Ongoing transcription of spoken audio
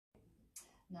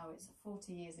No, it's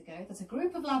 40 years ago that a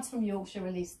group of lads from Yorkshire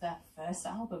released their first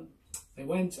album. They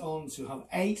went on to have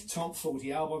 8 top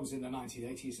 40 albums in the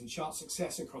 1980s and chart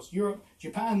success across Europe,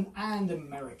 Japan and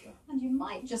America. And you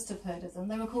might just have heard of them.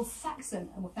 They were called Saxon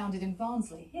and were founded in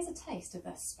Barnsley. Here's a taste of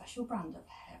their special brand of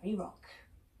heavy rock.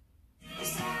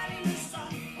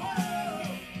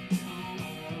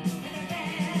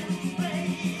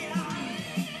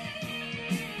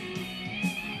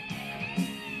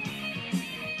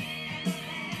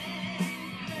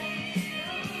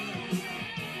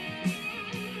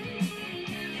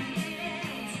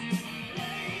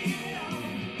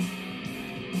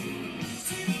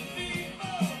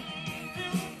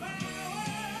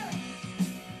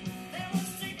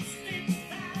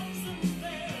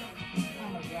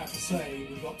 Say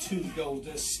we've got 2 gold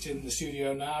discs in the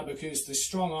studio now because the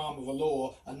Strong Arm of the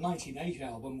Law, a 1980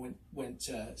 album,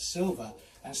 went silver,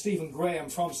 and Stephen Graham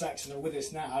from Saxon are with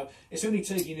us now. It's only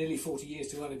taken nearly 40 years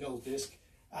to earn a gold disc.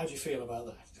 How do you feel about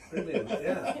that? Brilliant,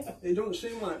 yeah. It don't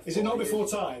seem like... Is it not before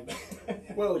time?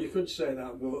 Well, you could say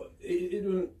that, but it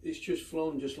doesn't, it's just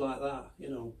flown just like that, you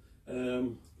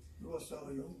know. You were so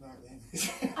young back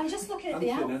then. I'm just looking at the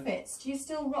outfits. Do you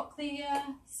still rock the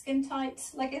skin-tight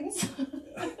leggings?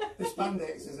 The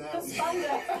spandex is out. The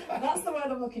spandex. That's the word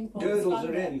I'm looking for. Girdles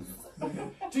are in.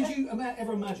 Did you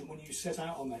ever imagine when you set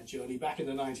out on that journey back in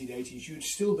the 1980s you'd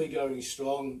still be going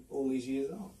strong all these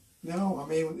years on? No, I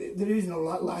mean, the original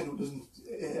lineup doesn't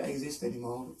exist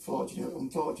anymore.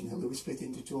 Unfortunately, we split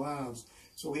into 2 halves.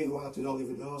 So we go out to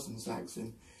Oliver Dawson,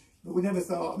 Saxon. But we never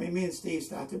thought, I mean, me and Steve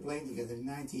started playing together in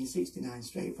 1969,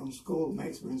 straight from school,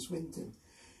 Mexborough and Swinton.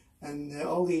 And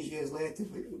all these years later,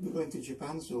 we're going to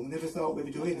Japan, so we never thought we'd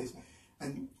be doing this.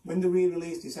 And when they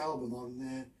re-released this album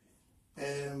on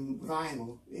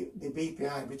vinyl, the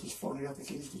BPI, British Phonographic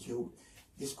Institute,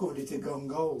 discovered it had gone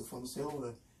gold from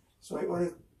silver. So it was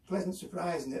a pleasant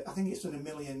surprise, and I think it's done 1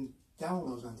 million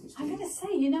downloads, hasn't it, Steve? I'm going to say,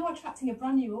 you're now attracting a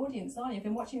brand new audience, aren't you? I've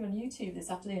been watching you on YouTube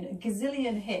this afternoon, a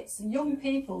gazillion hits, young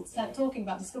people talking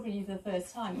about discovering you for the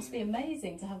first time. It must be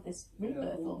amazing to have this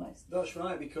rebirth almost. That's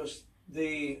right, because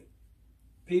the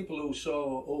people who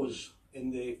saw us in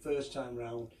the first time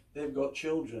round, they've got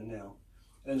children now.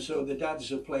 And so the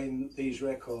dads are playing these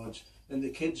records and the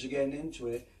kids are getting into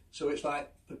it. So it's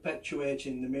like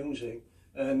perpetuating the music.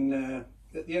 And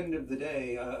at the end of the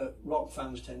day, rock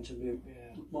fans tend to be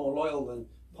more loyal than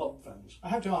pop fans. I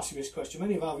have to ask you this question.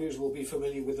 Many of our viewers will be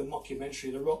familiar with the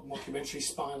mockumentary, the rock mockumentary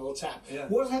Spinal Tap. Yeah.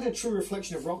 Was that a true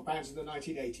reflection of rock bands in the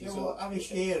 1980s? Yeah, well, Harry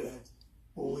Shearer,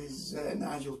 who is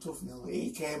Nigel Tufnell,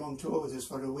 he came on tour with us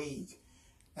for a week,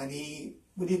 and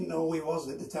we didn't know who he was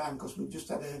at the time because we just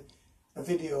had a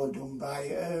video done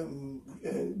by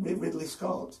Ridley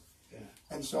Scott. Yeah.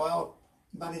 And so our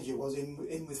manager was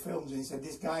in with films, and he said,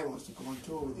 this guy wants to come on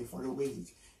tour with you for a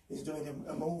week. He's doing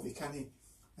a movie, can he?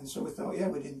 And so we thought, yeah,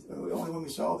 we didn't. Only when we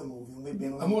saw the movie, and we'd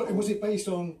been. And what, was it based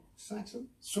on Saxon?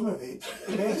 Some of it.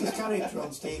 He based his character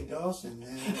on Steve Dawson.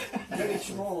 Very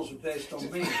Smalls was based on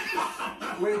me,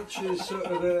 which is sort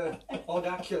of an odd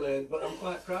accolade, but I'm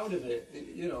quite proud of it.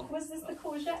 You know. Was this the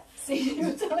courgette scene you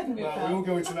were telling me about? Well, we won't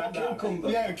go into that now. Cucumber.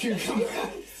 Yeah, cucumber.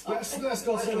 let's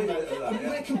not say that.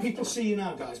 Where can people see you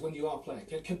now, guys, when you are playing?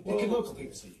 Can local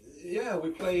people see you? Yeah,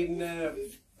 we're playing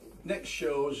next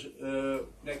shows.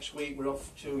 Next week we're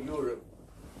off to Europe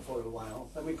for a while.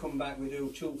 Then we come back, we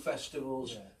do 2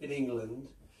 festivals in England.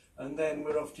 And then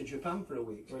we're off to Japan for a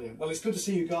week. Brilliant. Well, it's good to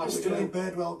see you guys. We're doing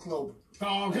Birdwell Club.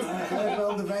 Oh, good.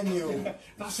 Birdwell, the venue.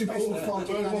 That's important.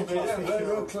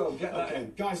 Birdwell Club, get that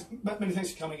in. Guys, many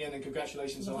thanks for coming in and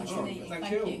congratulations on our show. Thank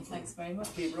you. Thanks very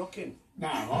much. Keep rocking.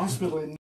 Now, I'm spilling.